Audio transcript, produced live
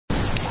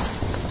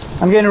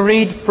I'm going to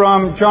read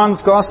from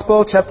John's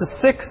Gospel, chapter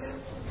 6,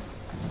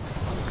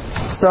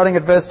 starting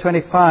at verse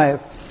 25.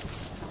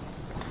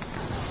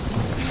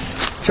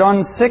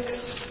 John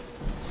 6,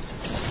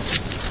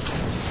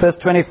 verse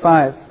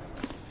 25.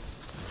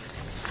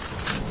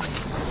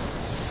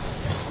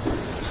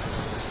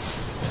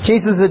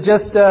 Jesus had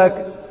just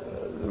a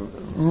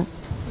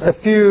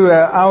few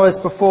hours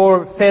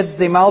before fed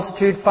the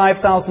multitude,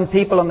 5,000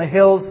 people on the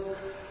hills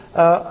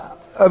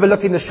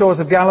overlooking the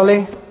shores of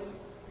Galilee.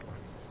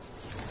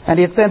 And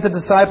he had sent the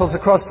disciples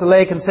across the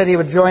lake and said he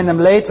would join them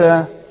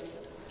later.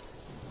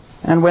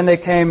 And when they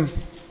came,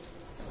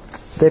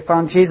 they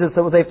found Jesus,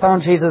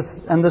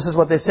 and this is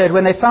what they said.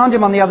 When they found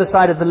him on the other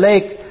side of the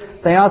lake,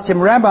 they asked him,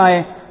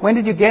 "Rabbi, when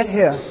did you get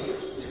here?"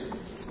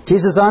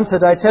 Jesus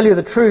answered, "I tell you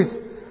the truth.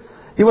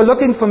 You were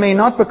looking for me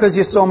not because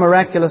you saw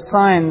miraculous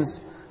signs,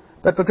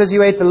 but because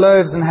you ate the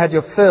loaves and had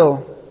your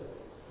fill.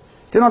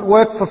 Do not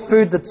work for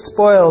food that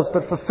spoils,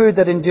 but for food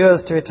that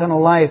endures to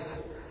eternal life,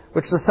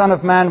 which the Son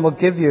of Man will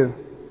give you.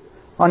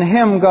 On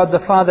him God the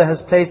Father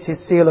has placed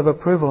his seal of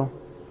approval."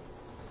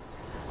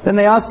 Then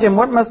they asked him,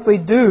 "What must we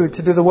do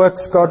to do the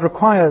works God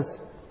requires?"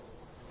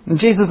 And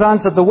Jesus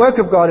answered, "The work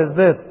of God is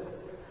this,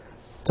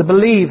 to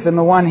believe in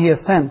the one he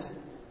has sent."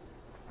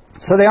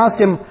 So they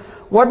asked him,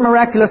 "What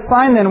miraculous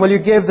sign then will you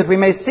give that we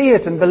may see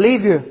it and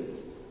believe you?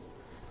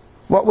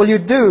 What will you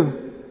do?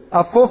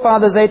 Our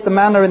forefathers ate the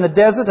manna in the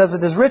desert, as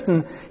it is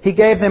written, he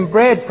gave them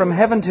bread from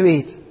heaven to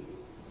eat."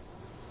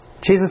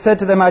 Jesus said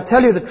to them, "I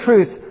tell you the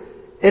truth,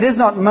 it is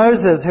not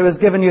Moses who has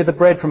given you the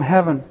bread from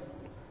heaven,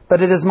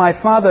 but it is my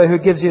Father who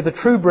gives you the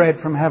true bread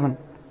from heaven.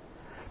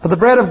 For the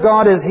bread of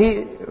God is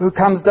he who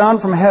comes down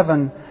from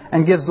heaven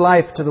and gives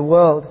life to the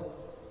world."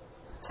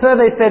 So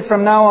they said,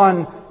 "From now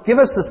on, give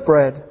us this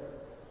bread."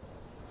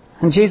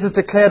 And Jesus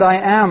declared, "I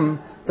am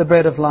the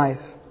bread of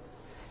life.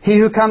 He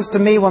who comes to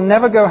me will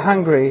never go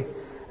hungry,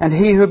 and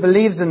he who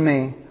believes in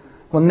me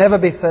will never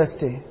be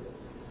thirsty."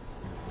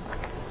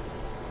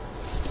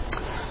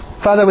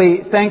 Father, we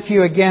thank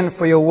you again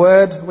for your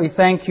word. We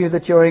thank you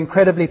that you're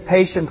incredibly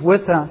patient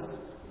with us,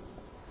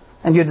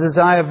 and you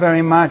desire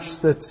very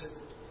much that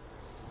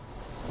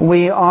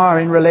we are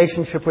in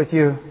relationship with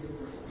you,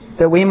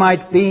 that we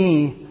might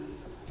be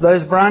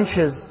those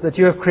branches that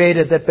you have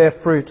created that bear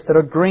fruit, that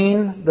are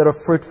green, that are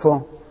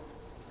fruitful.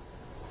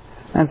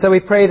 And so we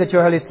pray that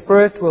your Holy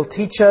Spirit will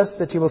teach us,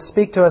 that you will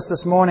speak to us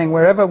this morning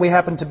wherever we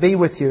happen to be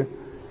with you,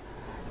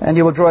 and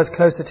you will draw us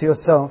closer to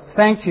yourself.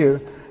 Thank you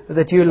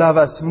that you love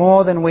us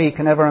more than we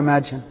can ever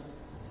imagine.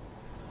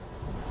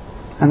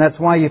 And that's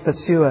why you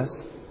pursue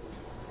us,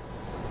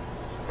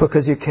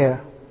 because you care.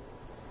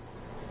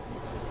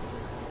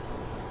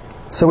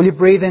 So will you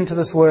breathe into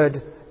this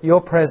word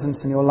your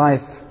presence and your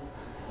life?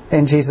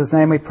 In Jesus'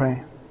 name we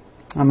pray.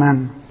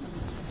 Amen.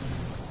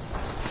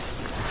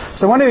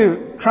 So I want to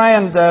try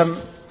and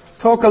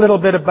talk a little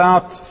bit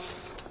about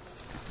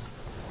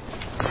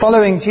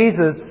following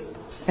Jesus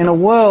in a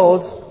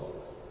world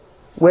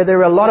where there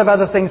are a lot of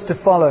other things to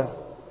follow.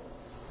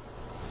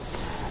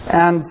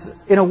 And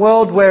in a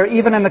world where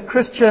even in the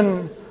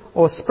Christian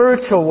or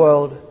spiritual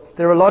world,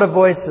 there are a lot of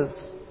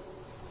voices.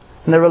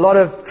 And there are a lot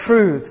of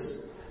truths.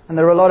 And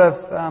there are a lot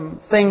of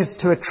things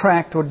to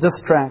attract or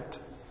distract.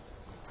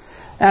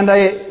 And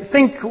I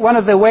think one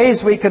of the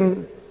ways we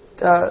can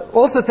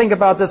also think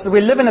about this is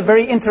we live in a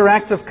very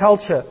interactive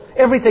culture.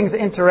 Everything's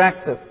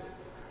interactive.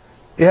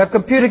 You have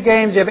computer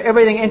games, you have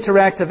everything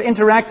interactive.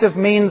 Interactive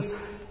means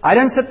I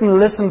don't sit and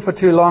listen for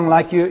too long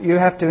like you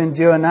have to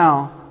endure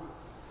now.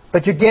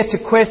 But you get to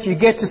question, you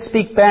get to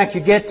speak back,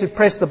 you get to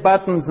press the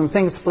buttons and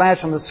things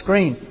flash on the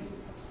screen.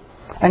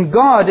 And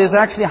God is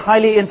actually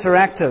highly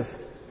interactive.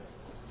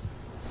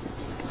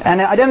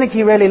 And I don't think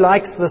he really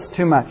likes this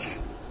too much.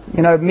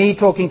 You know, me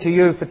talking to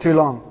you for too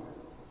long.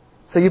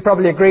 So you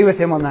probably agree with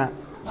him on that.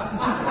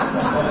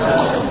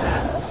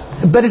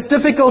 But it's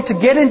difficult to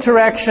get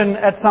interaction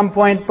at some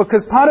point,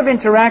 because part of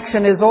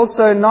interaction is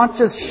also not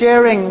just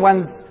sharing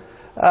one's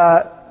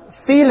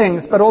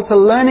feelings, but also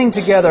learning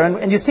together.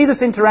 And you see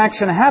this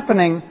interaction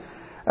happening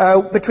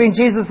between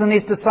Jesus and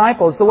his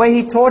disciples. The way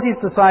he taught his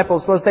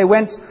disciples was they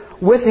went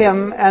with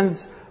him, and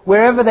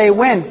wherever they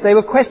went, they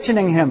were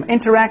questioning him,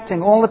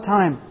 interacting all the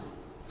time.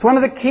 It's one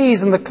of the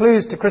keys and the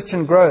clues to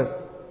Christian growth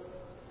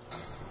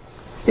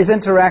is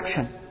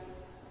interaction.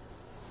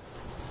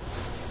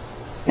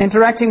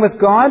 Interacting with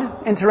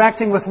God,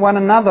 interacting with one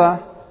another,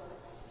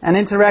 and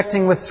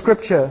interacting with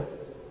Scripture.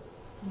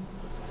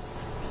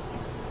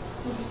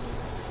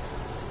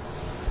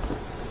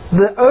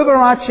 The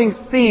overarching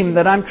theme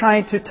that I'm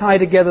trying to tie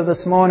together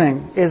this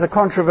morning is a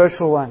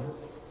controversial one.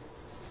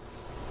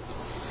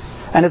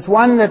 And it's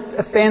one that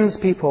offends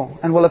people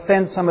and will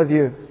offend some of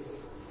you.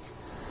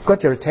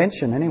 Got your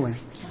attention anyway.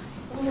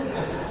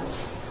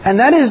 And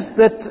that is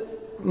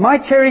that my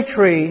cherry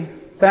tree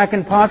back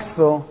in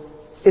Parksville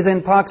is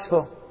in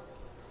Parksville.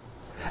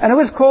 And it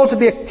was called to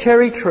be a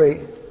cherry tree.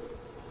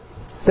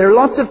 There are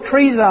lots of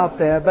trees out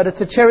there, but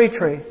it's a cherry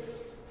tree.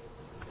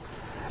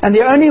 And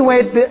the only way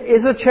it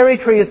is a cherry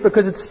tree is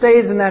because it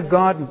stays in that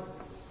garden.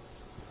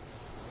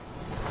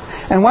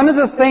 And one of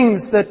the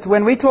things that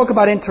when we talk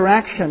about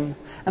interaction,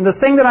 and the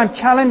thing that I'm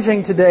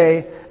challenging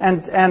today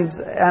and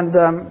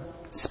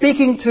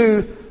speaking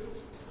to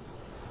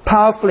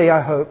powerfully,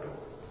 I hope,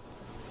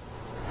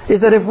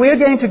 is that if we're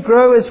going to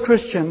grow as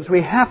Christians,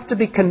 we have to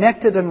be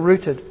connected and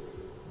rooted.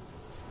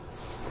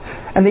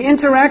 And the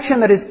interaction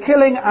that is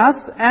killing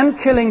us and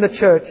killing the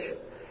church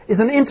is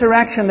an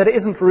interaction that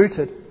isn't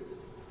rooted.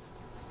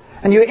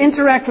 And you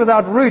interact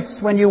without roots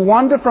when you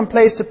wander from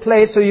place to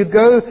place, or you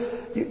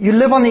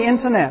live on the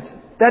internet.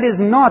 That is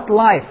not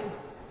life.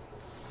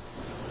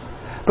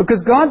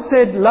 Because God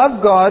said,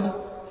 love God,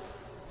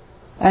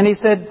 and He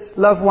said,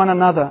 love one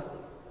another.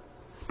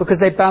 Because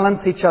they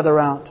balance each other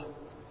out.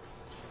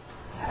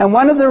 And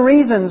one of the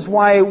reasons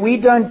why we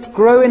don't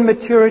grow in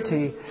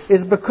maturity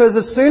is because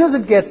as soon as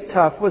it gets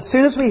tough, as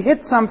soon as we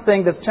hit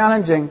something that's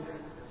challenging,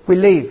 we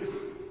leave.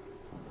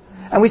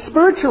 And we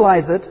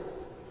spiritualize it.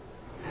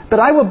 But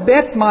I will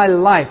bet my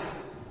life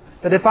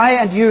that if I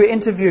and you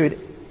interviewed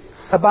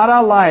about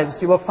our lives,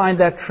 you will find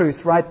that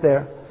truth right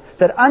there.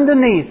 That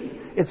underneath,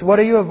 it's what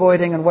are you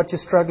avoiding and what you're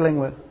struggling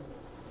with.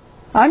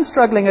 I'm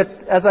struggling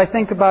as I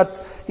think about,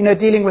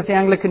 dealing with the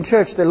Anglican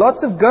Church. There are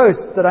lots of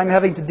ghosts that I'm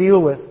having to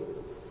deal with.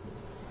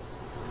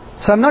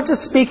 So I'm not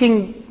just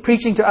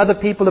preaching to other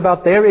people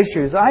about their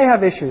issues. I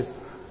have issues.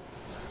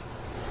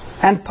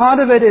 And part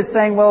of it is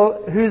saying,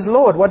 well, who's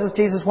Lord? What does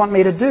Jesus want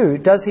me to do?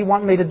 Does He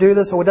want me to do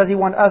this, or does He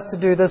want us to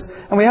do this?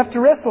 And we have to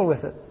wrestle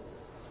with it.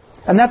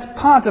 And that's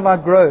part of our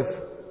growth.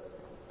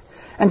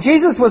 And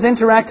Jesus was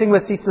interacting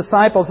with these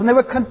disciples, and they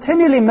were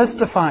continually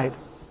mystified.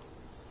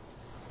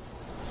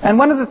 And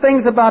one of the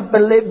things about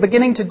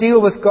beginning to deal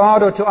with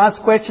God or to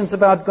ask questions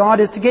about God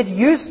is to get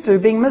used to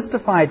being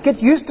mystified, get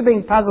used to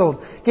being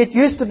puzzled, get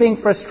used to being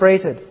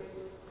frustrated.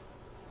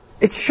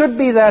 It should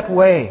be that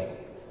way.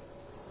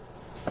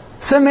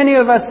 So many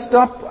of us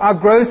stop our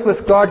growth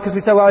with God because we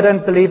say, well, I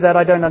don't believe that,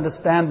 I don't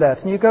understand that.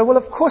 And you go, well,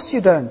 of course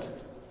you don't.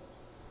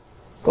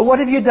 But what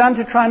have you done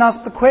to try and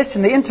ask the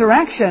question? The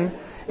interaction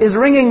is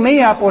ringing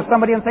me up or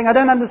somebody and saying, I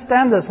don't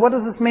understand this. What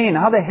does this mean?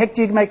 How the heck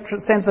do you make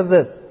sense of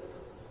this?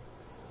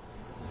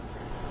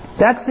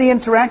 That's the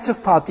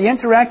interactive part. The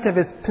interactive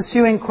is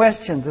pursuing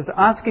questions, is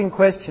asking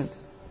questions.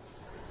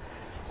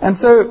 And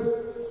so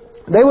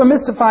they were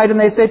mystified and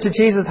they said to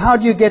Jesus, how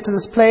do you get to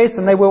this place?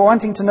 And they were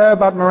wanting to know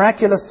about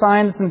miraculous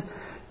signs. And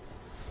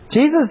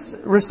Jesus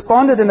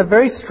responded in a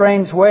very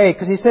strange way,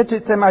 because He said to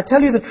them, I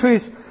tell you the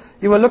truth,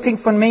 you were looking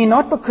for me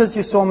not because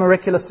you saw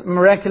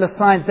miraculous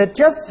signs. They'd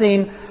just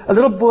seen a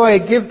little boy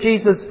give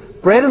Jesus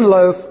bread and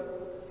loaf,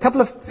 a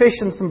couple of fish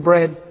and some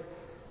bread.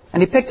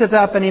 And He picked it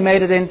up and He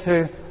made it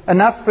into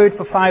enough food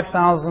for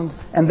 5,000,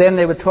 and then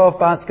there were 12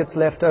 baskets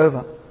left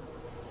over.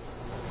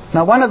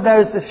 Now one of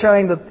those is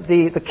showing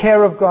the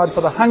care of God for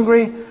the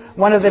hungry.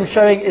 One of them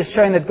is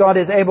showing that God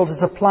is able to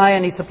supply,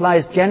 and He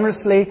supplies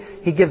generously.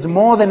 He gives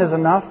more than is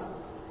enough.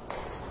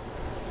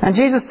 And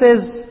Jesus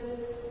says,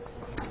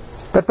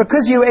 but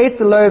because you ate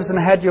the loaves and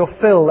had your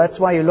fill, that's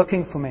why you're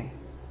looking for me.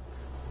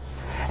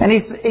 And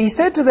He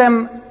said to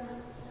them,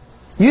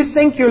 you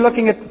think you're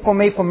looking for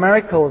me for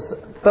miracles,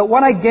 but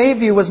what I gave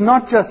you was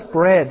not just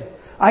bread.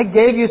 I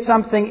gave you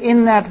something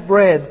in that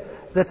bread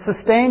that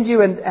sustained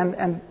you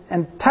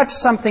and touched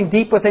something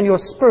deep within your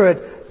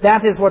spirit.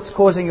 That is what's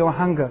causing your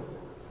hunger.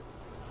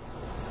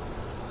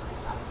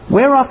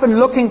 We're often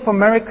looking for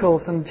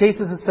miracles, and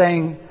Jesus is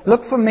saying,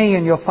 look for me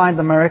and you'll find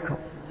the miracle.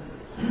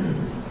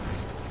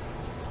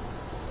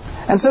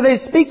 And so they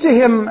speak to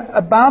Him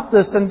about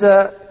this, and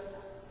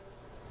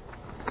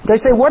they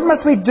say, what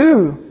must we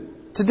do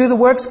to do the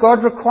works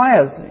God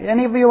requires?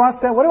 Any of you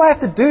ask that? What do I have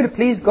to do to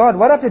please God?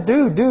 What do I have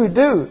to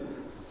do?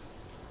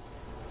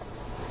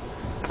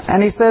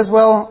 And He says,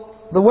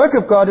 well, the work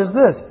of God is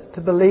this,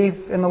 to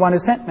believe in the one who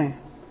sent me.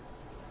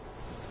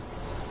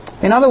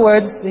 In other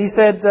words, He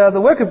said,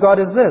 the work of God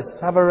is this,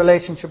 have a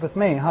relationship with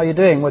me. How are you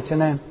doing? What's your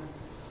name?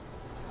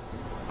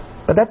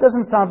 But that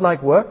doesn't sound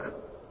like work.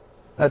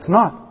 That's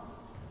not.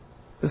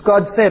 Because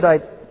God said,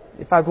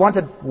 if I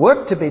wanted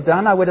work to be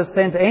done, I would have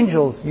sent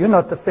angels. You're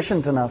not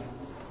efficient enough.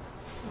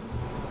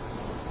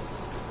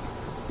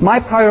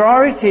 My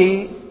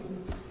priority,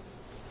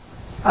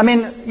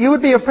 you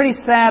would be a pretty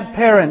sad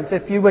parent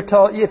if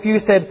you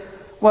said,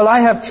 well, I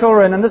have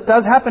children, and this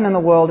does happen in the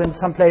world in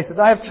some places.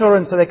 I have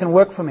children so they can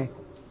work for me.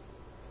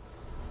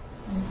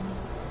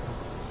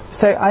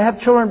 Say, I have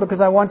children because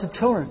I wanted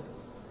children.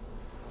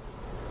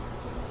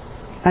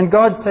 And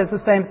God says the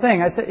same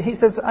thing. He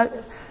says,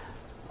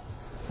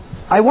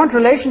 I want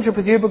relationship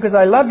with you because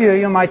I love you.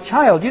 You're my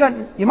child.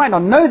 You might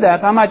not know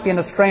that. I might be an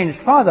estranged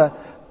father.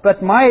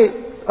 But my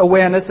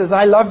awareness is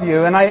I love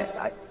you. And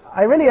I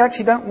really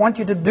actually don't want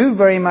you to do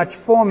very much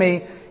for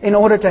me in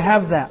order to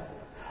have that.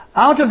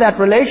 Out of that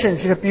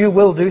relationship, you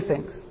will do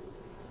things.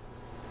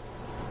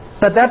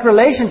 But that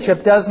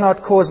relationship does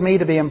not cause me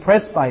to be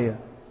impressed by you.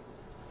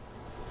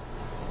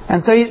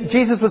 And so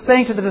Jesus was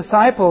saying to the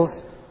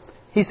disciples,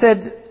 He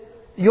said,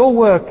 your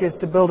work is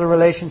to build a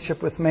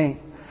relationship with me.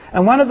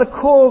 And one of the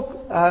core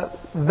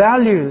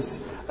values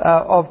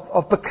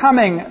of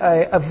becoming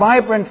a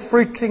vibrant,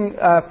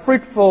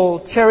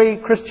 fruitful cherry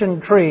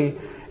Christian tree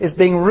is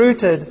being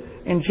rooted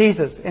in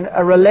Jesus, in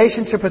a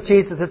relationship with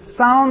Jesus. It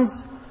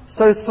sounds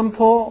so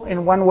simple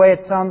in one way,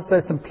 it sounds so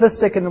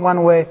simplistic in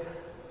one way,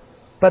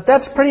 but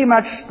that's pretty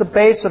much the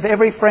base of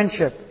every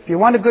friendship. If you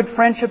want a good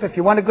friendship, if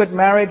you want a good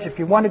marriage, if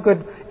you want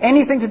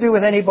anything to do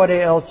with anybody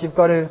else, you've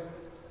got to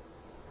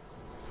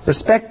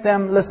respect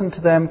them, listen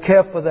to them,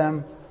 care for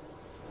them,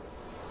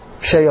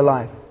 share your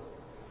life.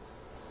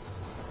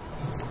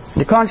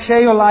 You can't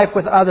share your life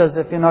with others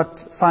if you're not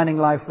finding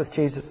life with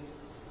Jesus.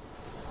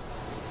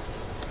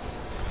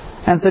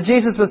 And so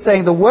Jesus was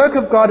saying, the work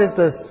of God is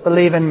this: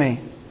 believe in me.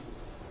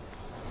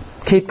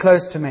 Keep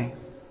close to me.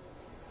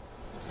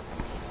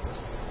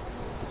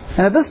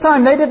 And at this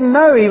time, they didn't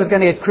know he was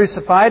going to get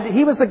crucified.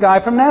 He was the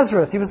guy from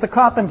Nazareth. He was the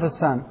carpenter's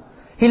son.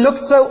 He looked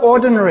so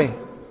ordinary.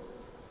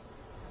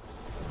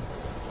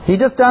 He'd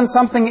just done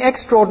something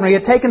extraordinary. He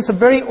had taken some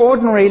very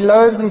ordinary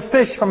loaves and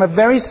fish from a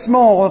very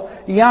small,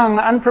 young,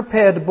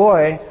 unprepared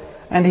boy,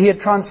 and he had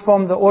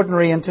transformed the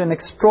ordinary into an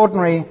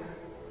extraordinary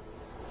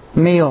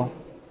meal.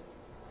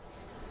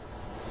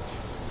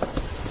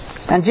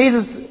 And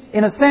Jesus,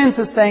 in a sense,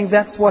 is saying,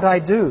 that's what I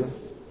do.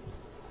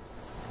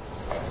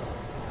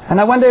 And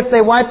I wonder if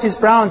they wiped his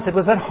brow and said,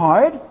 was that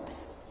hard?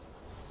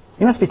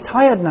 You must be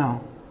tired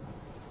now.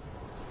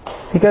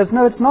 He goes,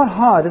 no, it's not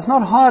hard. It's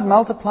not hard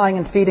multiplying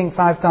and feeding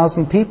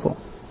 5,000 people.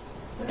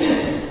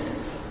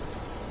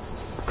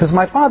 Because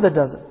my Father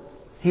does it.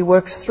 He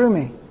works through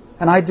me.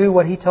 And I do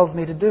what He tells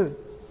me to do.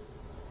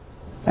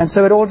 And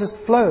so it all just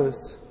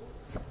flows.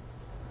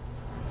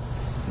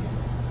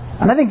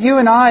 And I think you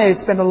and I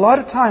spend a lot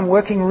of time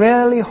working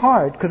really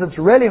hard, because it's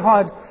really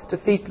hard to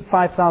feed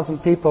 5,000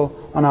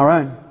 people on our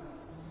own.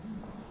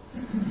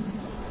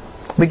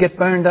 We get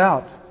burned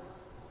out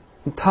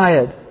and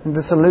tired and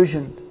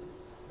disillusioned.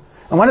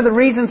 And one of the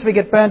reasons we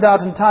get burned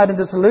out and tired and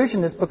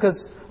disillusioned is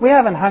because we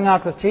haven't hung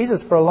out with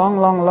Jesus for a long,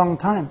 long, long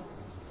time.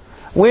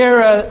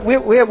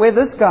 We're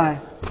this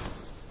guy.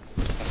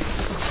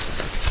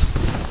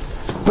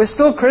 We're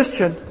still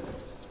Christian,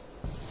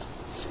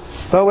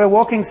 but we're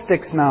walking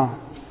sticks now,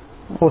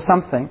 or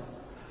something.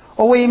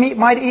 Or we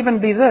might even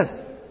be this,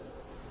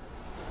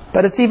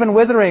 but it's even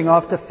withering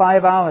after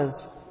 5 hours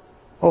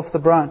off the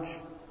branch.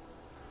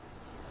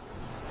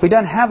 We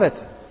don't have it.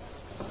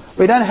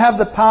 We don't have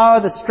the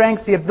power, the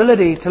strength, the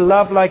ability to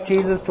love like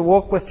Jesus, to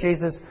walk with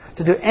Jesus,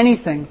 to do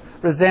anything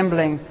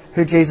resembling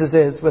who Jesus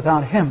is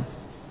without Him.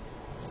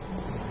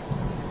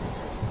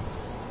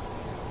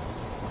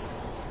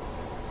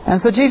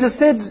 And so Jesus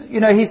said,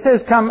 He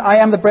says, "Come, I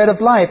am the bread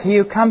of life. He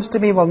who comes to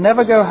me will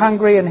never go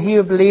hungry, and he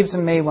who believes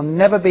in me will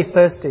never be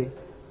thirsty."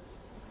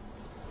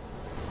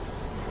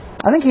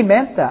 I think He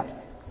meant that.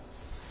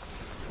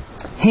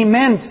 He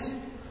meant,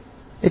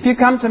 if you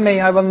come to me,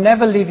 I will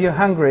never leave you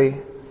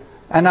hungry,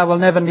 and I will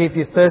never leave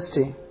you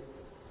thirsty.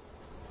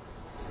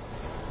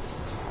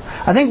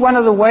 I think one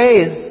of the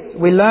ways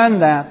we learn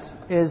that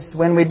is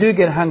when we do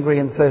get hungry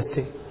and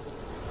thirsty.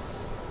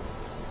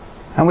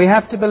 And we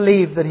have to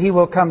believe that He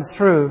will come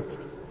through.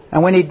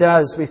 And when He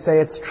does, we say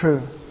it's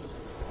true.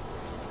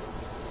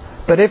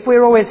 But if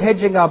we're always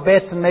hedging our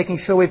bets and making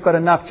sure we've got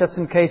enough just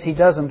in case He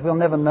doesn't, we'll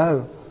never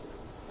know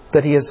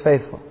that He is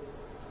faithful.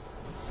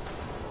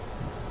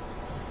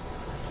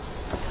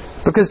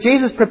 Because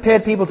Jesus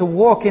prepared people to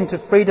walk into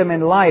freedom in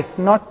life,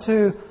 not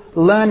to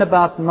learn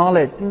about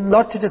knowledge,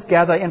 not to just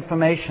gather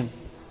information.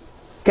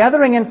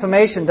 Gathering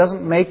information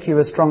doesn't make you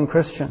a strong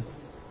Christian.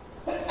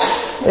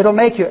 It'll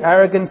make you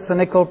arrogant,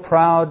 cynical,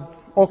 proud,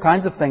 all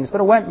kinds of things, but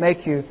it won't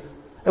make you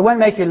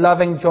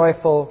loving,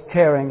 joyful,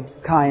 caring,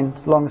 kind,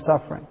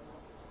 long-suffering.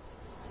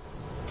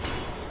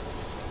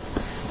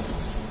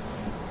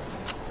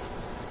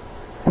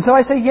 And so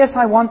I say, yes,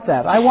 I want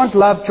that. I want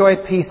love, joy,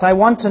 peace. I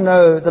want to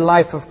know the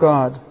life of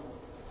God.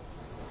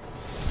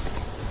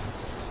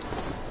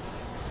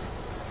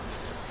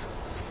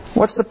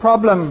 What's the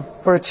problem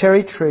for a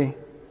cherry tree?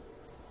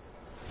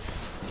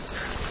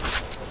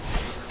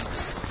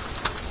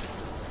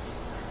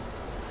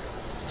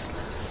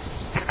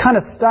 It's kind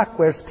of stuck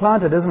where it's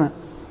planted, isn't it?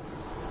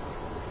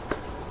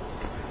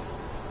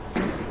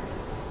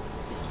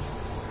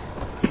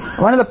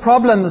 One of the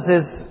problems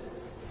is,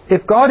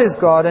 if God is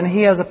God and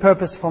He has a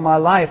purpose for my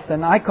life,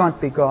 then I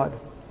can't be God.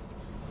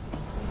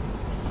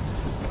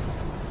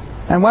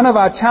 And one of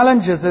our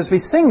challenges is we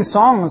sing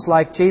songs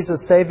like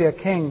Jesus, Savior,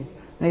 King.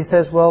 And He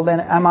says, well, then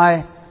am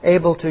I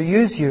able to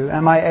use you?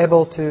 Am I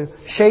able to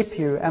shape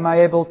you? Am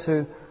I able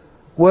to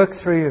work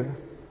through you?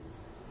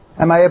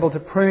 Am I able to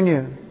prune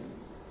you?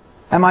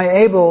 Am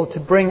I able to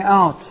bring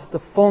out the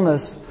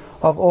fullness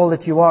of all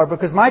that you are?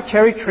 Because my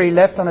cherry tree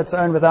left on its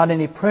own without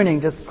any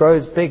pruning just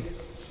grows big.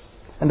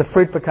 And the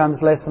fruit becomes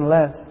less and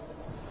less.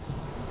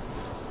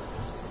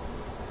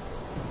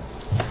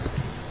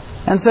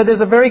 And so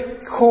there's a very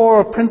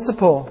core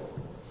principle.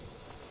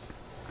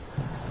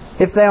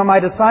 If they are my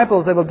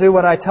disciples, they will do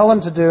what I tell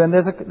them to do. And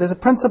there's a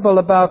principle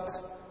about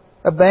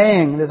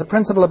obeying. There's a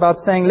principle about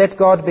saying, let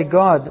God be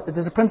God.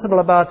 There's a principle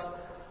about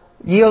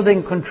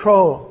yielding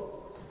control.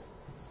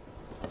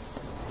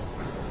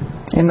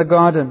 in the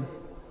garden.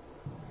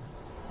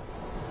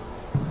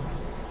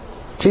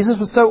 Jesus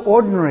was so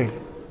ordinary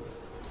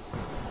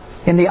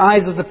in the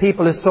eyes of the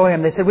people who saw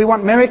him. They said, we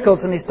want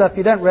miracles and this stuff.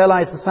 You don't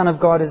realize the Son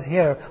of God is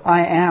here.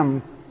 I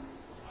am.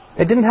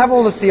 They didn't have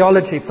all the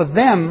theology. For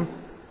them,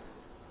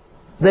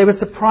 they were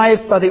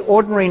surprised by the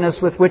ordinariness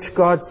with which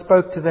God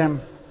spoke to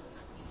them.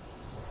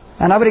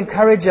 And I would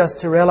encourage us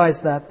to realize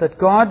that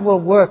God will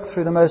work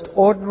through the most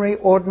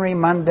ordinary,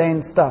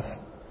 mundane stuff.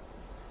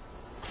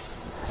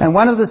 And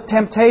one of the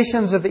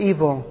temptations of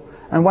evil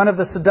and one of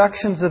the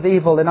seductions of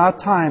evil in our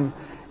time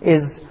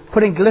is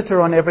putting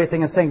glitter on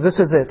everything and saying, this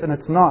is it, and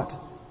it's not.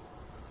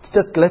 It's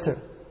just glitter.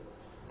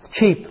 It's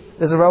cheap.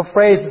 There's an old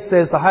phrase that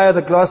says, the higher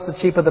the gloss, the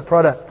cheaper the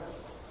product.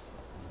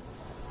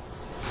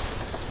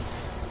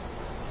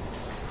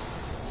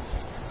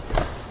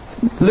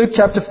 Luke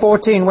chapter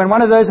 14, when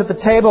one of those at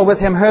the table with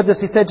him heard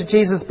this, he said to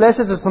Jesus,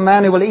 blessed is the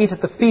man who will eat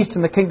at the feast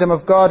in the kingdom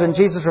of God. And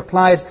Jesus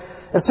replied,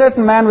 a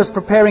certain man was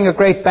preparing a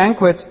great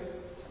banquet,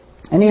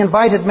 and he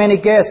invited many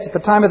guests. At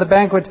the time of the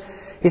banquet,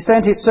 he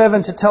sent his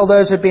servant to tell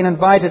those who had been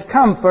invited,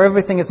 come, for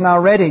everything is now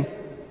ready.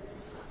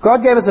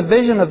 God gave us a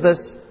vision of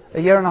this a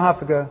year and a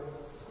half ago.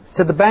 He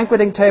said, the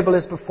banqueting table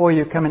is before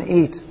you, come and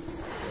eat.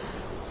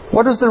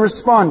 What was the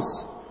response?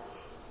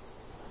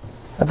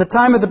 At the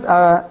time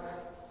of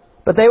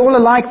but they all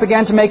alike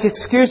began to make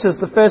excuses.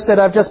 The first said,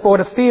 I've just bought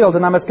a field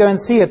and I must go and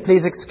see it.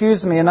 Please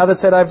excuse me. Another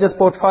said, I've just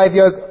bought 5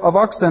 yoke of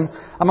oxen.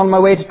 I'm on my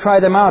way to try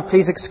them out.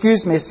 Please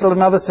excuse me. Still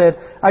another said,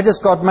 I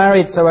just got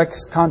married so I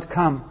can't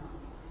come.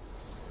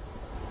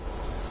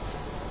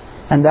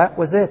 And that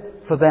was it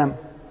for them.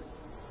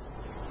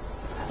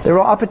 There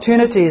are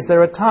opportunities,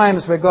 there are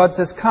times where God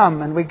says,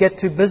 come, and we get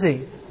too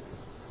busy.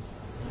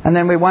 And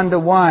then we wonder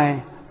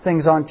why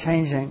things aren't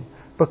changing.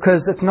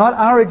 Because it's not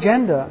our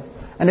agenda.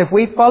 And if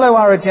we follow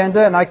our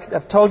agenda, and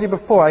I've told you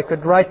before, I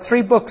could write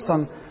 3 books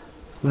on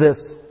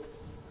this.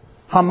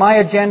 How my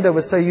agenda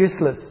was so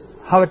useless.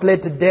 How it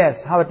led to death.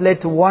 How it led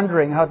to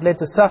wandering. How it led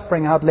to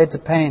suffering. How it led to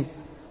pain.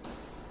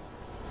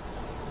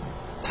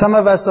 Some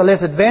of us are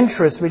less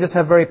adventurous. We just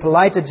have very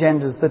polite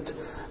agendas that,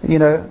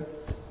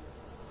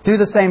 do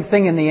the same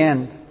thing in the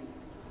end.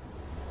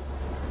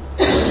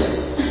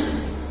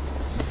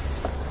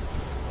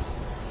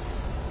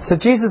 So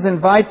Jesus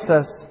invites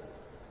us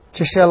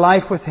to share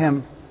life with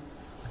Him.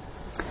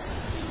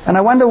 And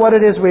I wonder what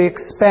it is we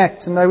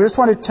expect. And I just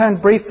want to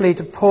turn briefly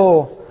to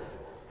Paul,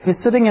 who's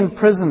sitting in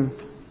prison.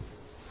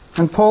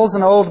 And Paul's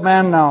an old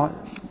man now,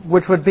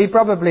 which would be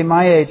probably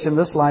my age in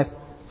this life.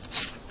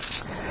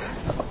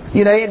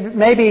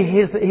 Maybe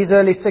his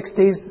early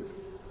 60s,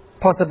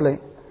 possibly.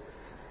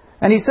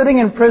 And he's sitting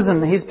in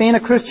prison. He's been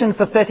a Christian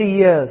for 30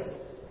 years.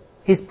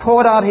 He's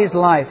poured out his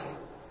life,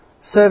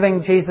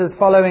 serving Jesus,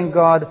 following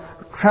God,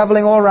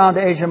 traveling all around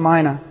Asia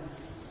Minor.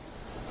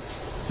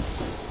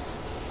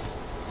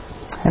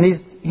 And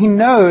he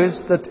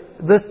knows that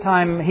this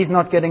time he's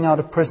not getting out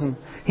of prison.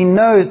 He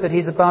knows that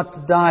he's about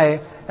to die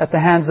at the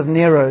hands of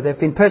Nero. There have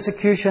been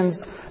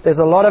persecutions. There's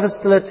a lot of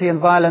hostility and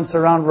violence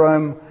around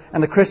Rome.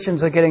 And the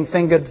Christians are getting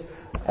fingered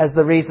as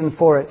the reason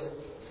for it.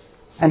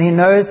 And he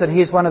knows that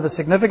he's one of the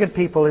significant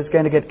people who's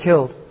going to get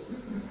killed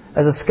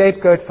as a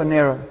scapegoat for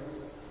Nero.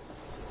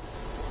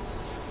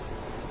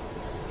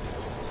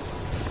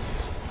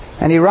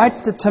 And he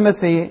writes to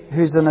Timothy,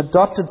 who's an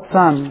adopted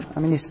son.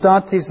 He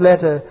starts his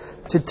letter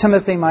to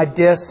Timothy, my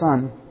dear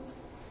son.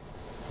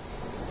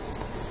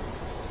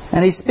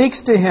 And he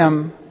speaks to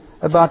him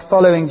about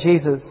following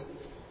Jesus.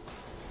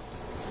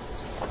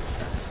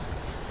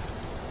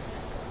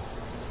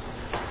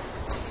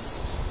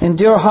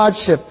 Endure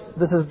hardship.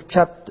 This is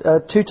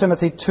 2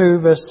 Timothy 2,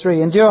 verse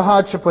 3. Endure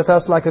hardship with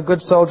us like a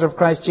good soldier of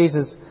Christ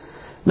Jesus.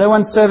 No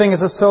one serving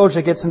as a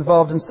soldier gets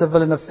involved in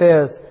civilian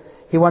affairs.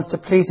 He wants to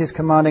please his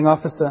commanding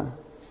officer.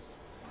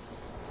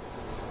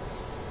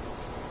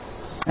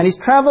 And he's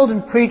traveled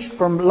and preached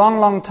for a long,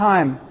 long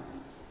time.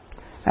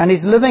 And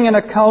he's living in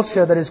a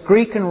culture that is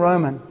Greek and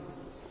Roman.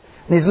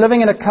 And he's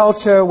living in a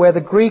culture where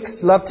the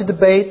Greeks love to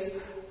debate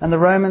and the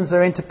Romans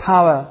are into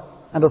power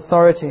and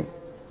authority.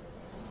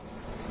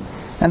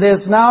 And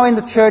there's now in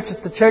the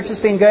church has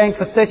been going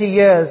for 30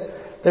 years,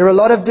 there are a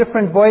lot of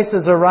different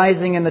voices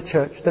arising in the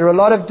church. There are a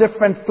lot of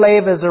different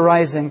flavors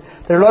arising.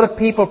 There are a lot of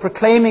people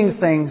proclaiming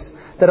things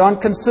that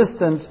aren't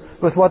consistent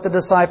with what the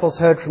disciples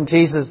heard from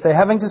Jesus. They're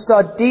having to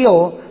start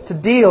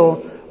to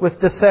deal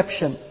with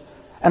deception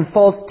and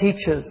false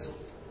teachers.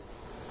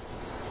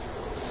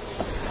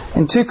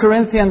 In 2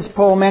 Corinthians,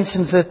 Paul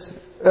mentions it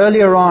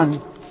earlier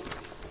on.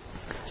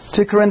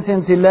 2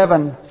 Corinthians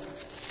 11.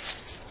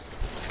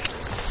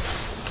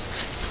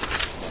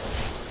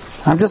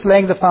 I'm just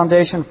laying the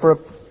foundation for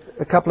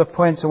a couple of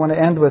points I want to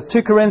end with.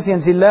 2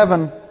 Corinthians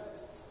 11.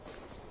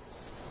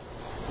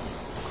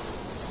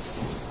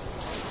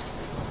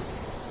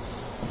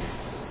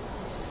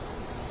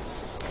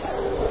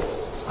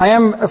 I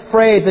am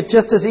afraid that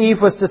just as Eve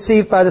was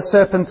deceived by the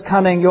serpent's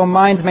cunning, your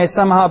mind may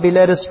somehow be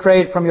led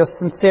astray from your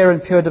sincere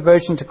and pure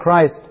devotion to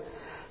Christ.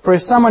 For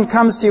if someone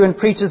comes to you and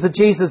preaches a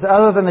Jesus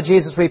other than the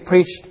Jesus we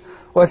preached,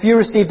 or if you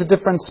received a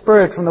different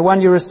spirit from the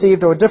one you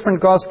received, or a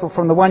different gospel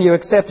from the one you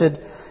accepted,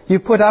 you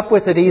put up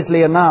with it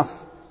easily enough.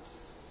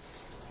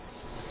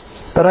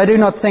 But I do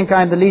not think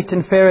I am the least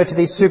inferior to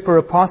these super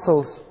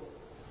apostles.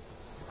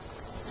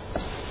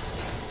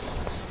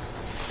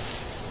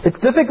 It's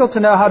difficult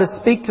to know how to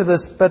speak to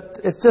this, but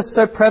it's just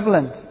so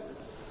prevalent.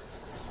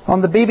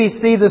 On the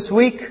BBC this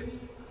week,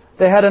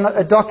 they had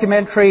a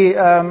documentary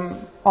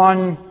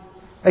on,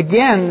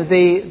 again,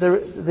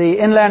 the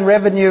inland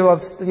revenue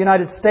of the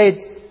United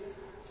States,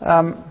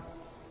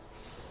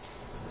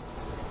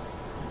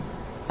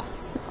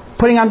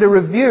 putting under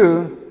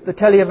review the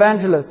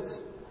televangelists.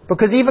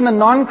 Because even the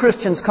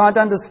non-Christians can't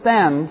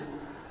understand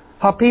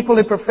how people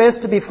who profess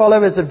to be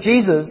followers of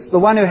Jesus, the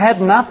one who had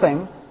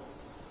nothing,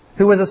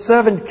 who was a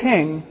servant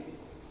king,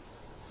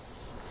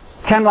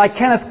 can, like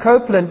Kenneth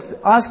Copeland,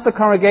 ask the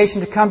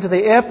congregation to come to the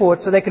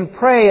airport so they can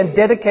pray and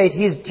dedicate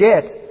his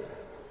jet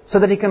so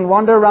that he can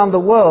wander around the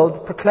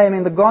world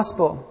proclaiming the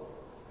gospel.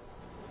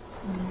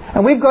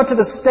 And we've got to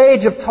the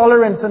stage of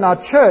tolerance in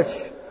our church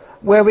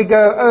where we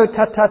go, oh,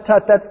 tut, tut,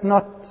 tut, that's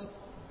not...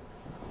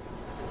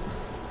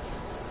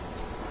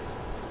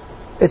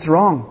 It's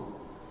wrong.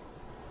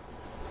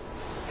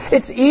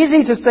 It's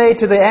easy to say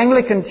to the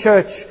Anglican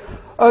Church,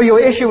 oh, your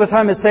issue with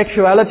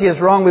homosexuality is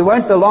wrong, we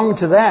won't belong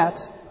to that.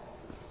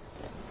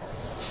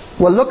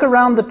 Well, look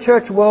around the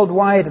church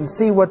worldwide and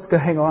see what's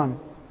going on.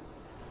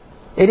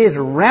 It is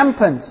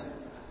rampant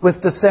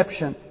with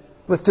deception,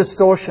 with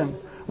distortion,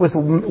 with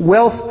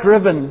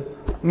wealth-driven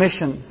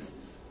missions.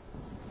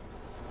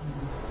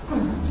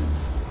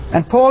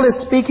 And Paul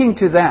is speaking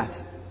to that.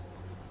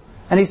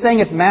 And he's saying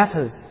it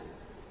matters.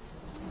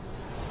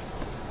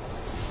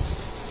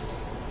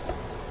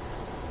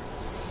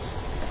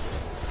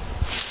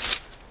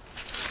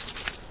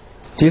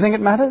 Do you think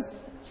it matters?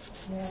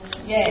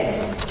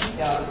 Yes.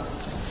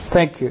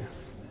 Thank you.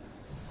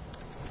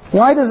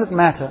 Why does it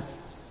matter?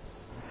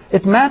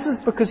 It matters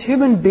because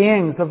human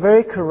beings are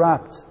very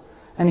corrupt,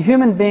 and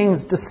human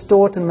beings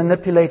distort and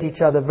manipulate each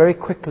other very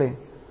quickly.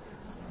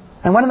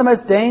 And one of the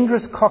most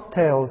dangerous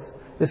cocktails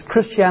is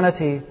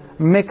Christianity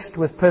mixed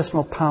with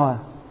personal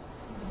power.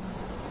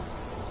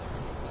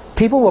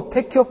 People will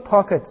pick your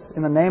pockets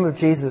in the name of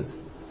Jesus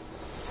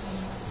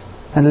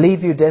and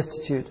leave you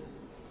destitute.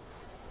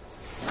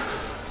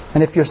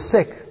 And if you're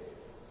sick,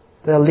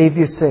 they'll leave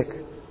you sick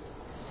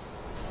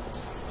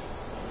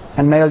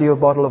and mail you a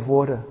bottle of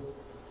water.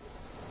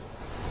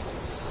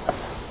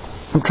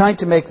 I'm trying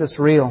to make this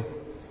real.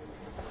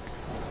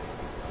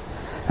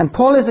 And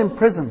Paul is in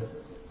prison,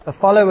 a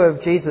follower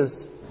of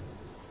Jesus.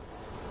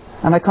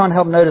 And I can't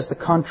help notice the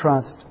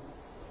contrast.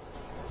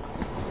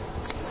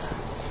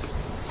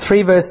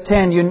 3 verse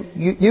 10,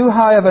 you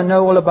however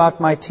know all about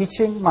my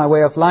teaching, my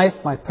way of life,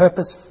 my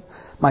purpose,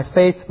 my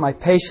faith, my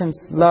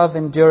patience, love,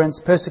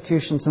 endurance,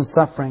 persecutions and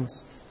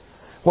sufferings.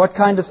 What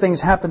kind of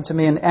things happened to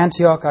me in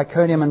Antioch,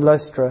 Iconium and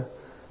Lystra,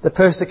 the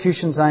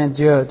persecutions I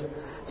endured.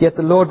 Yet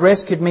the Lord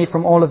rescued me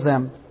from all of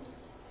them.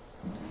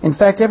 In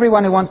fact,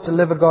 everyone who wants to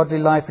live a godly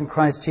life in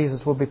Christ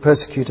Jesus will be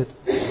persecuted,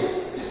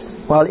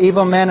 while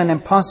evil men and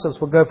impostors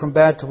will go from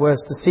bad to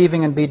worse,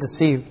 deceiving and be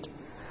deceived.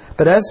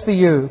 But as for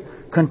you,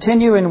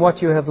 continue in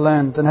what you have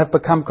learned and have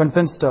become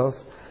convinced of,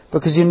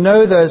 because you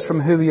know those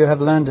from whom you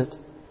have learned it,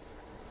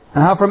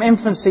 and how from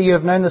infancy you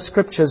have known the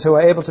Scriptures, who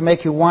are able to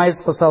make you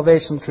wise for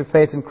salvation through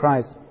faith in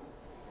Christ.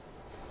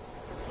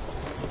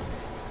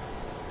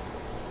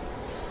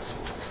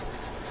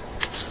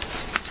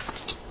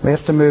 We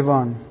have to move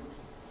on.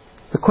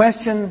 The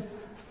question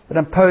that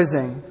I'm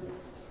posing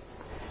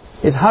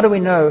is, how do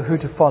we know who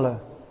to follow?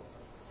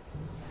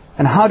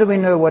 And how do we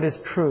know what is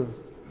true?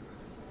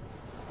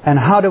 And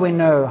how do we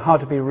know how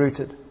to be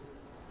rooted?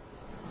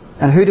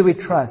 And who do we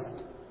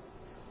trust?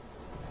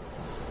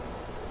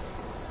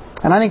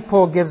 And I think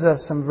Paul gives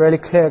us some really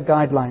clear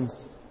guidelines.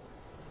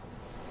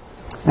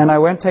 And I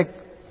won't take,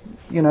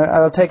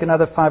 I'll take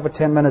another 5 or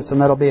 10 minutes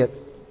and that'll be it.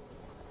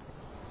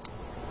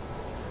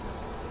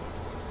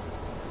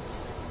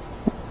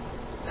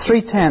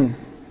 3:10,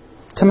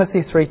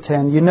 Timothy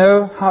 3:10.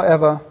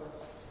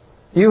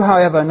 You,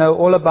 however, know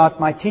all about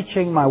my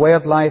teaching, my way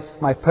of life,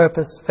 my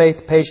purpose, faith,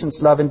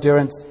 patience, love,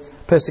 endurance,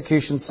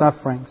 persecution,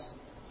 sufferings.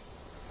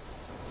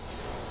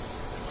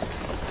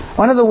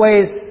 One of the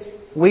ways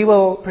we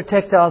will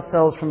protect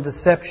ourselves from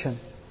deception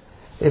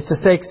is to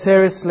take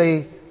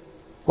seriously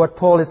what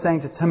Paul is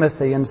saying to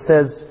Timothy and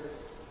says,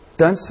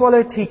 don't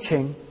swallow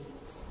teaching,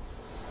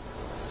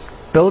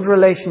 build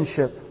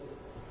relationship,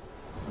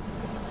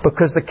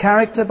 because the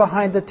character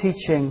behind the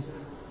teaching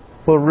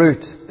will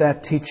root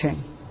that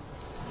teaching.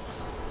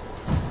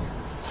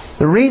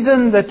 The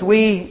reason that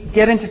we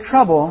get into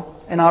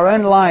trouble in our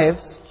own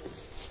lives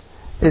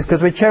is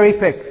because we cherry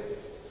pick.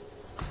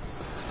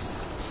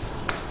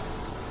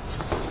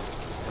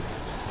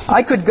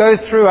 I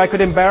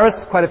could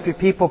embarrass quite a few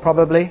people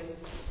probably,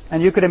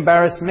 and you could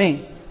embarrass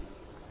me.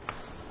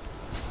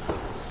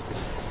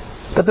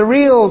 But the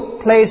real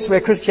place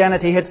where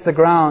Christianity hits the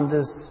ground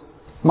is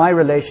my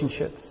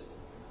relationships.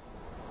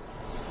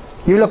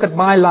 You look at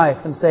my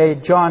life and say,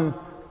 John,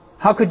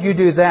 How could you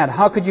do that?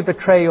 How could you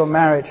betray your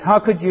marriage? How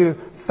could you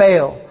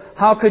fail?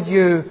 How could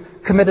you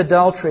commit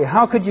adultery?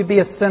 How could you be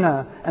a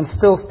sinner and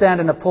still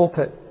stand in a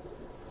pulpit?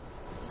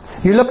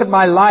 You look at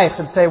my life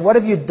and say, what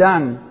have you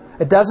done?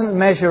 It doesn't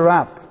measure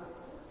up.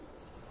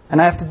 And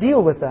I have to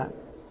deal with that.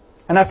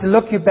 And I have to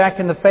look you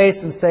back in the face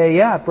and say,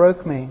 yeah, it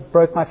broke me,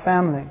 broke my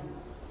family.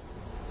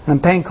 And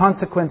I'm paying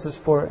consequences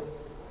for it.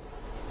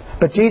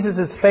 But Jesus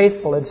is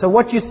faithful. And so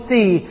what you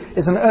see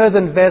is an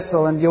earthen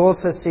vessel, and you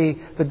also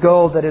see the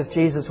gold that is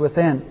Jesus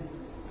within.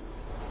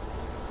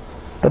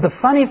 But the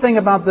funny thing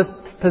about this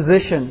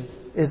position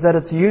is that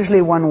it's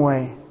usually one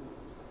way.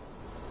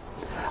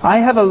 I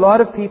have a lot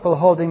of people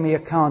holding me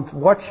account,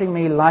 watching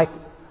me like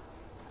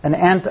an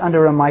ant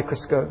under a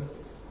microscope.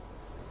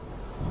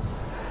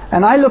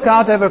 And I look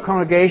out over a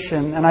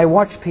congregation and I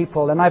watch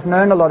people, and I've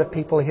known a lot of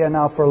people here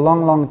now for a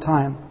long, long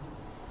time.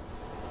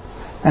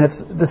 And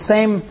it's the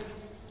same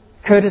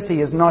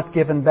courtesy is not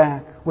given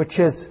back, which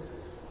is,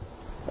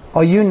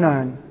 are you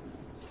known?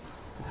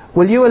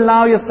 Will you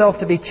allow yourself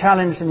to be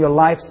challenged in your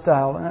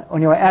lifestyle,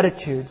 on your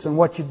attitudes, and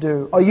what you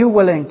do? Are you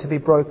willing to be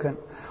broken?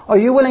 Are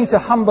you willing to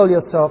humble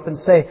yourself and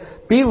say,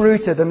 be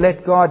rooted and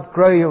let God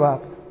grow you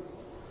up?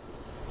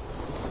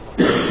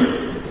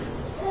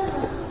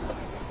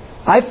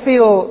 I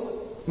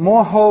feel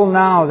more whole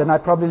now than I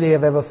probably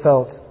have ever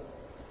felt.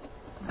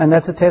 And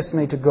that's a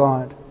testimony to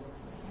God.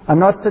 I'm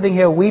not sitting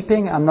here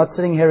weeping. I'm not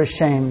sitting here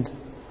ashamed.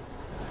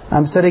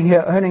 I'm sitting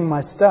here owning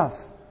my stuff.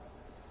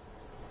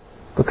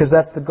 Because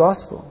that's the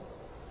gospel.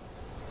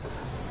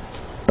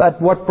 But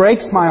what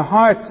breaks my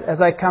heart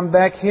as I come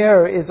back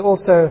here is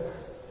also,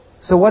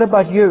 so what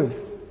about you?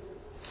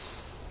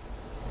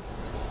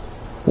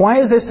 Why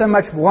is there so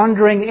much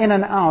wandering in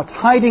and out,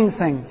 hiding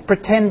things,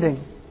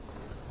 pretending,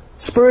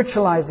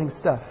 spiritualizing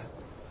stuff?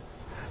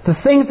 The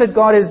things that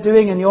God is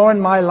doing in your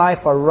and my life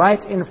are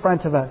right in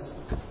front of us.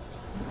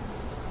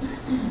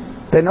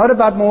 They're not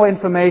about more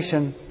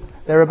information.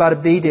 They're about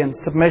obedience,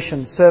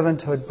 submission,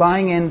 servanthood,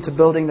 buying into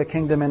building the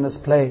kingdom in this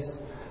place,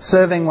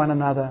 serving one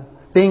another,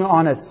 being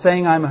honest,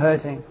 saying I'm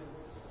hurting.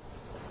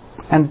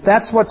 And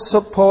that's what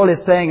Paul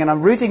is saying. And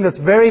I'm rooting this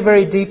very,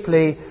 very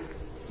deeply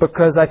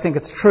because I think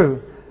it's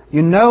true.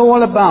 You know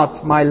all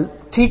about my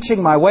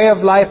teaching, my way of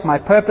life, my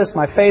purpose,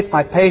 my faith,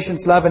 my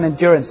patience, love, and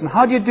endurance. And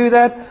how do you do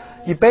that?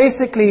 You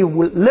basically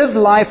live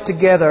life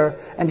together,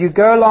 and you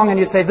go along and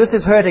you say, this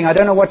is hurting, I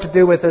don't know what to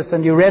do with this,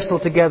 and you wrestle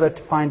together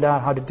to find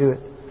out how to do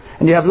it.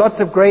 And you have lots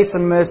of grace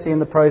and mercy in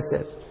the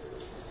process.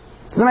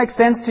 Does that make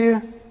sense to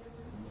you?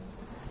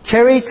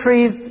 Cherry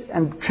trees,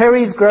 and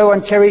cherries grow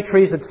on cherry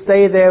trees that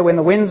stay there when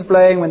the wind's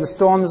blowing, when the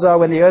storms are,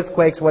 when the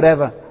earthquakes,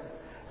 whatever.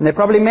 And there are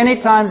probably many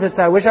times that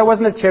say, I wish I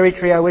wasn't a cherry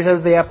tree, I wish I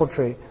was the apple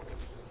tree.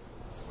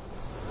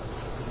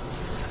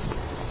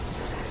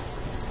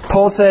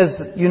 Paul says,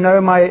 you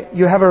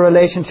have a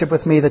relationship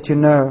with me that you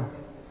know.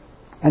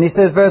 And he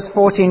says, verse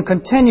 14,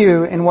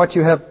 continue in what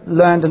you have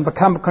learned and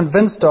become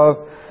convinced of,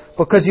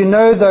 because you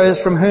know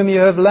those from whom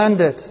you have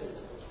learned it.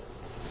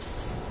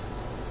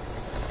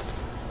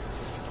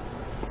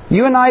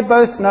 You and I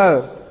both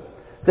know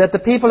that the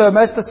people who are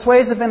most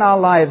persuasive in our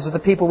lives are the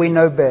people we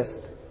know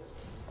best.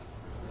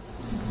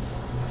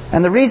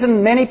 And the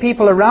reason many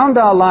people around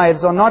our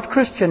lives are not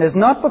Christian is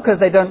not because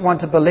they don't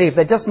want to believe.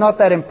 They're just not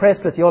that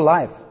impressed with your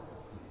life.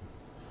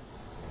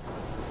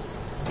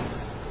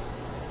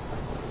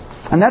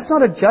 And that's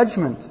not a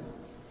judgment.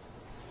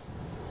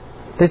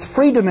 There's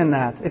freedom in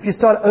that. If you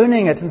start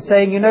owning it and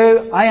saying,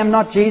 I am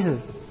not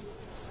Jesus.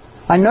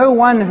 I know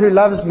one who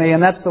loves me,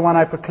 and that's the one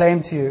I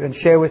proclaim to you and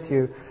share with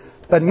you.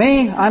 But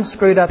me, I'm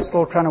screwed up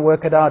still trying to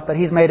work it out, but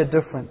He's made a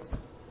difference.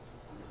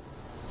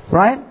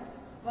 Right?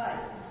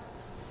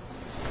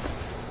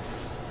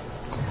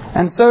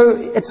 And so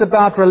it's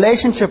about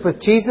relationship with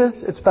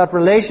Jesus. It's about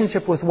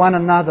relationship with one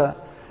another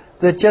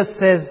that just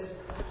says,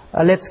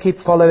 let's keep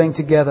following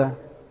together.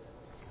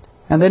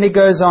 And then he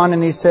goes on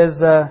and he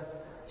says,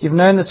 you've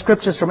known the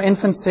Scriptures from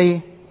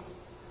infancy.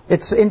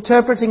 It's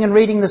interpreting and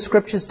reading the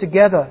Scriptures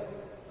together.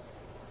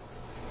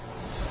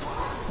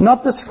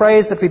 Not this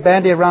phrase that we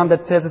bandy around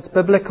that says it's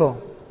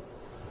biblical.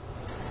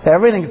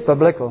 Everything's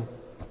biblical.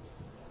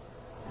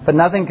 But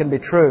nothing can be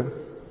true.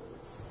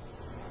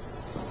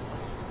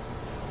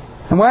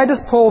 And why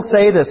does Paul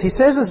say this? He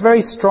says this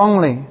very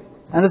strongly.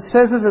 And it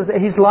says this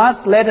as his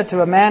last letter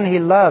to a man he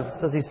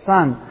loves as his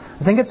son.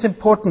 I think it's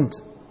important.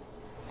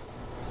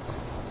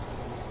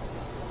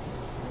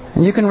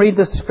 And you can read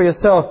this for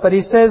yourself. But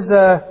he says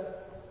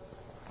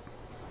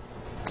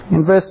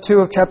in verse 2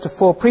 of chapter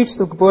 4, preach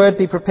the word,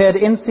 be prepared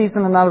in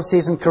season and out of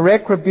season,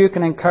 correct, rebuke,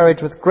 and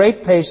encourage with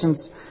great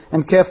patience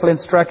and careful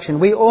instruction.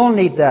 We all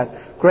need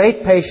that.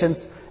 Great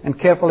patience and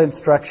careful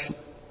instruction.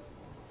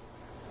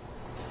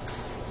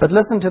 But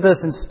listen to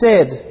this.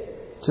 Instead,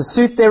 to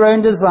suit their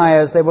own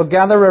desires, they will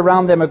gather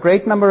around them a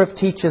great number of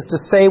teachers to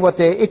say what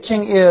their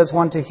itching ears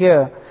want to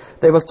hear.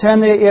 They will turn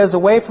their ears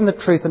away from the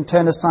truth and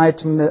turn aside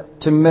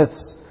to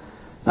myths.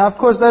 Now, of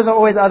course, those are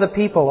always other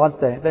people, aren't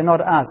they? They're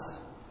not us.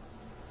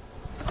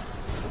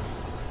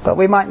 But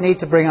we might need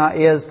to bring our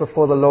ears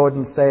before the Lord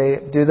and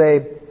say, do they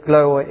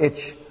glow or itch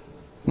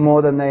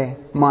more than they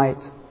might.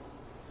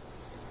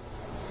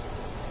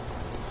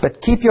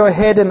 But keep your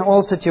head in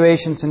all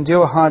situations,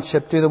 endure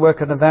hardship, do the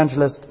work of an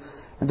evangelist,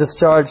 and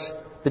discharge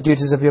the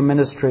duties of your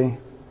ministry.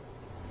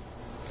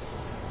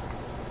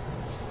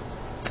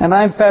 And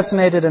I'm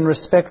fascinated and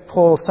respect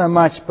Paul so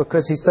much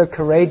because he's so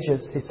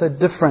courageous, he's so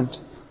different.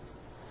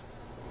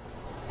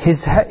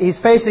 He's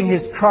facing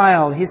his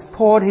trial, he's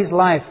poured his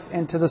life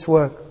into this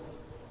work.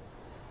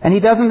 And he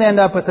doesn't end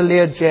up with a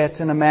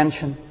Learjet in a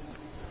mansion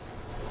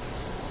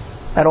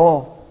at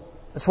all.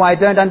 That's why I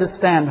don't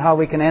understand how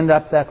we can end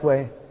up that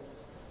way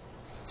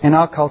in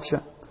our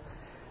culture.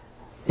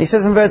 He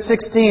says in verse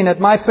 16, "At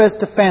my first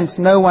defense,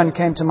 no one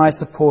came to my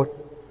support.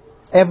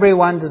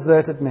 Everyone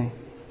deserted me.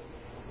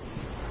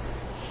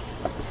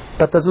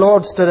 But the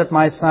Lord stood at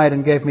my side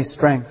and gave me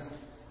strength.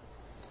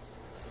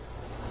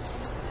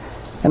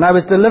 And I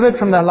was delivered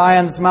from the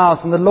lion's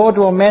mouth, and the Lord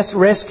will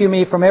rescue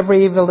me from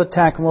every evil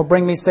attack and will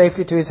bring me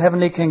safely to His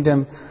heavenly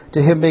kingdom.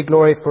 To Him be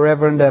glory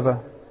forever and ever."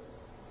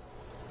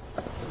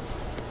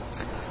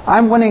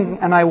 I'm willing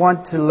and I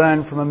want to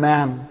learn from a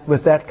man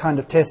with that kind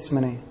of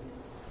testimony,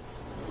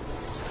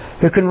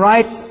 who can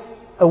write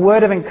a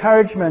word of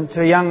encouragement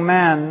to a young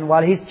man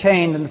while he's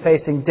chained and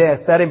facing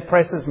death. That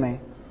impresses me.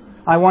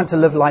 I want to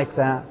live like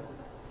that.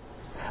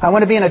 I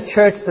want to be in a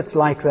church that's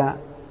like that.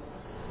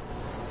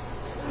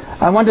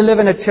 I want to live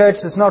in a church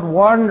that's not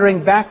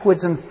wandering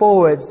backwards and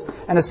forwards,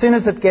 and as soon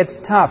as it gets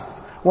tough,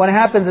 what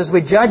happens is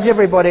we judge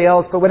everybody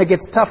else, but when it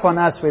gets tough on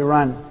us, we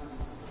run.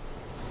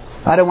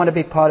 I don't want to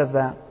be part of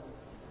that.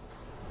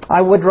 I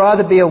would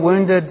rather be a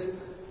wounded,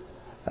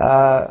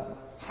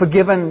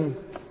 forgiven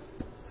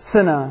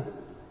sinner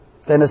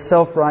than a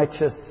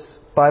self-righteous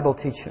Bible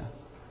teacher.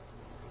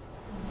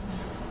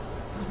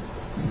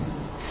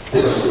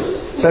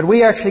 But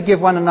we actually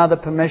give one another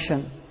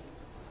permission.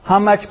 How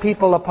much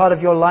people are part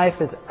of your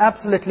life is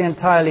absolutely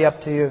entirely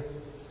up to you.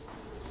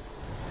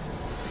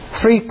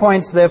 3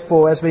 points,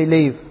 therefore, as we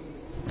leave.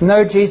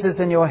 Know Jesus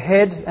in your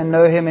head and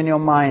know Him in your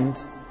mind.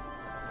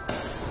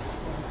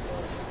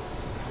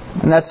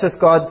 And that's just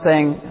God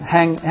saying,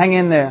 hang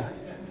in there.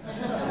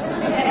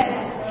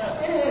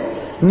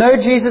 Know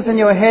Jesus in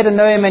your head and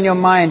know Him in your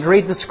mind.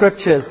 Read the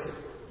Scriptures.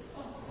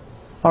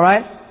 All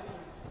right?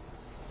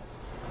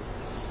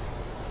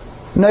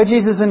 Know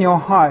Jesus in your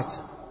heart.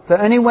 The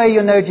only way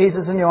you know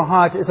Jesus in your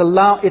heart is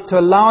to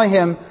allow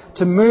Him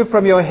to move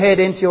from your head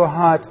into your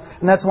heart.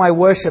 And that's why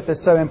worship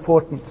is so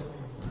important.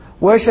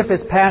 Worship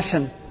is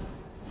passion.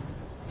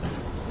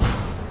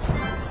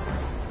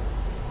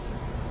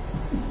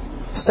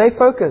 Stay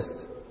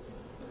focused.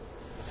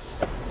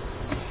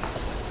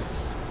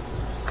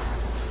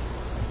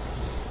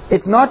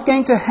 It's not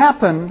going to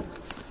happen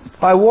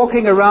by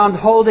walking around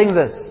holding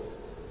this.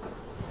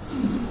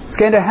 It's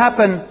going to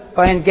happen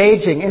by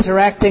engaging,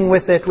 interacting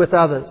with it with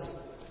others.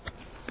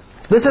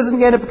 This isn't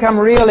going to become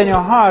real in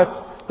your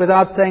heart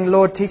without saying,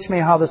 "Lord, teach me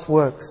how this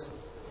works."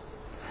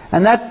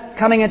 And that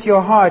coming into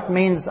your heart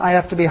means I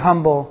have to be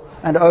humble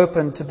and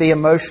open to be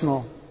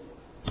emotional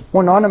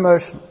or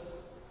non-emotional.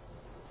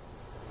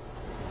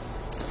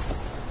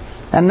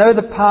 And know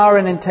the power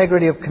and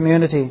integrity of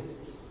community.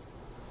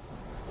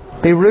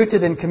 Be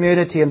rooted in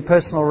community and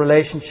personal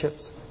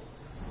relationships.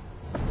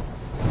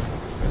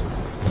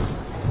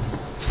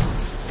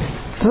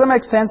 Does that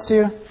make sense to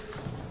you?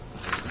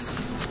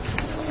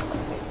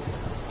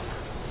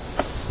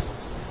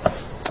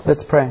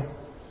 Let's pray.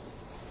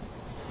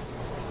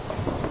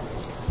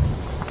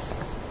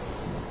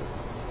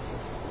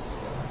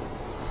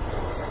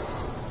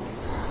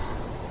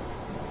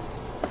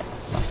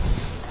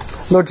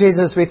 Lord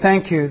Jesus, we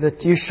thank You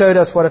that You showed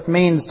us what it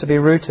means to be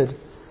rooted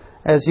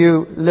as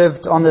You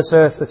lived on this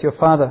earth with Your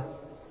Father.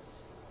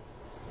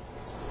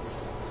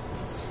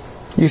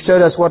 You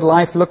showed us what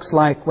life looks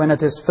like when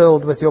it is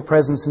filled with Your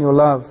presence and Your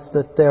love,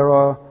 that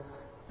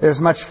there's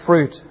much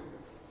fruit,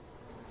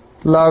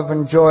 love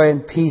and joy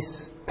and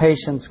peace,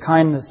 patience,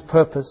 kindness,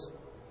 purpose.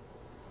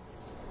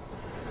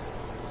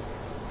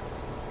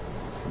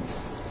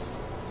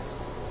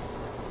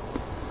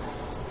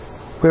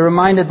 We're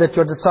reminded that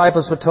Your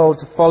disciples were told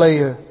to follow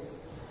You.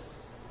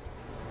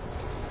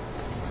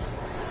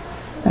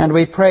 And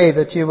we pray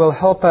that You will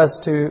help us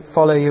to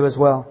follow You as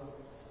well.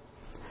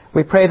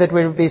 We pray that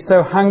we will be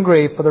so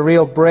hungry for the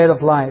real bread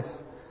of life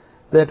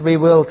that we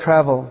will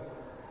travel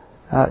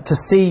to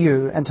see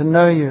You and to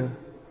know You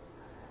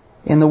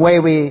in the way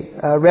we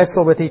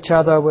wrestle with each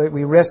other,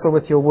 we wrestle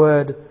with Your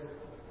Word,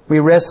 we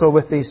wrestle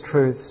with these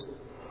truths.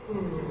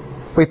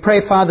 We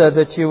pray, Father,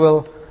 that You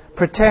will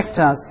protect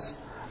us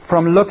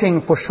from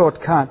looking for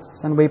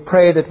shortcuts, and we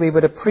pray that we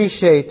would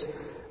appreciate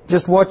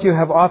just what You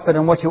have offered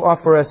and what You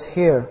offer us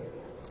here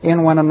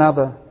in one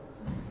another.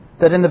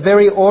 That in the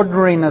very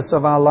ordinariness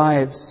of our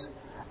lives,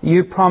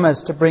 You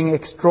promise to bring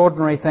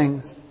extraordinary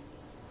things,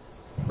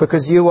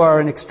 because You are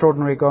an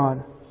extraordinary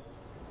God.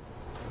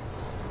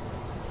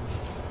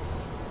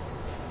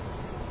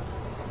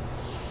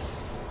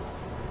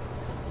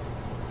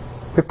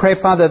 We pray,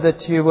 Father,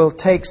 that You will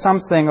take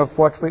something of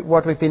what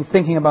we've been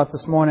thinking about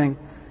this morning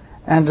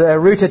and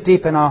root it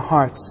deep in our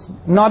hearts.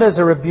 Not as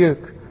a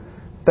rebuke,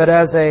 but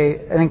as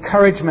an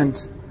encouragement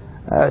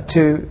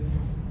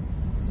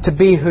to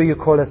be who you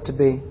call us to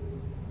be.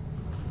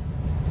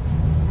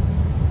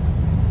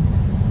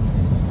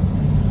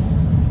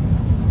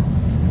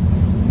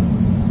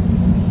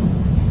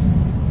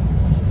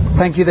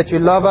 Thank you that you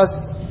love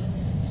us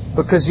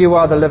because you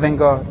are the living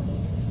God.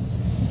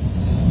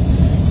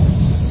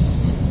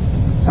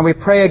 And we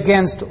pray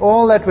against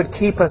all that would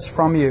keep us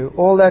from you,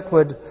 all that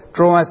would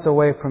draw us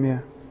away from you.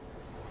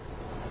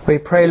 We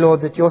pray,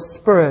 Lord, that your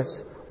Spirit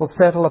will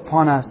settle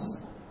upon us,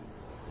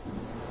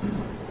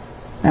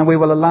 and we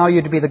will allow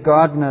you to be the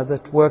gardener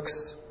that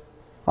works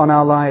on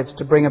our lives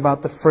to bring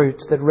about the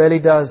fruit that really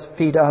does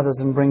feed others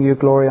and bring you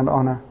glory and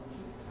honor.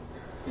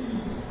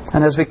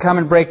 And as we come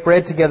and break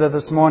bread together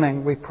this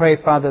morning, we pray,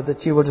 Father,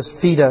 that you will just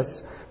feed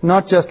us,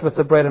 not just with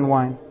the bread and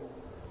wine,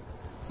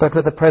 but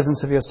with the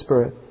presence of your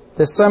Spirit.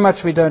 There's so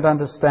much we don't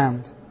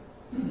understand,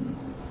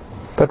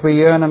 but we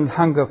yearn and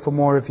hunger for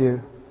more of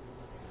you.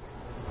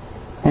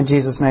 In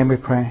Jesus' name we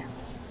pray.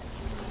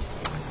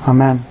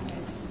 Amen.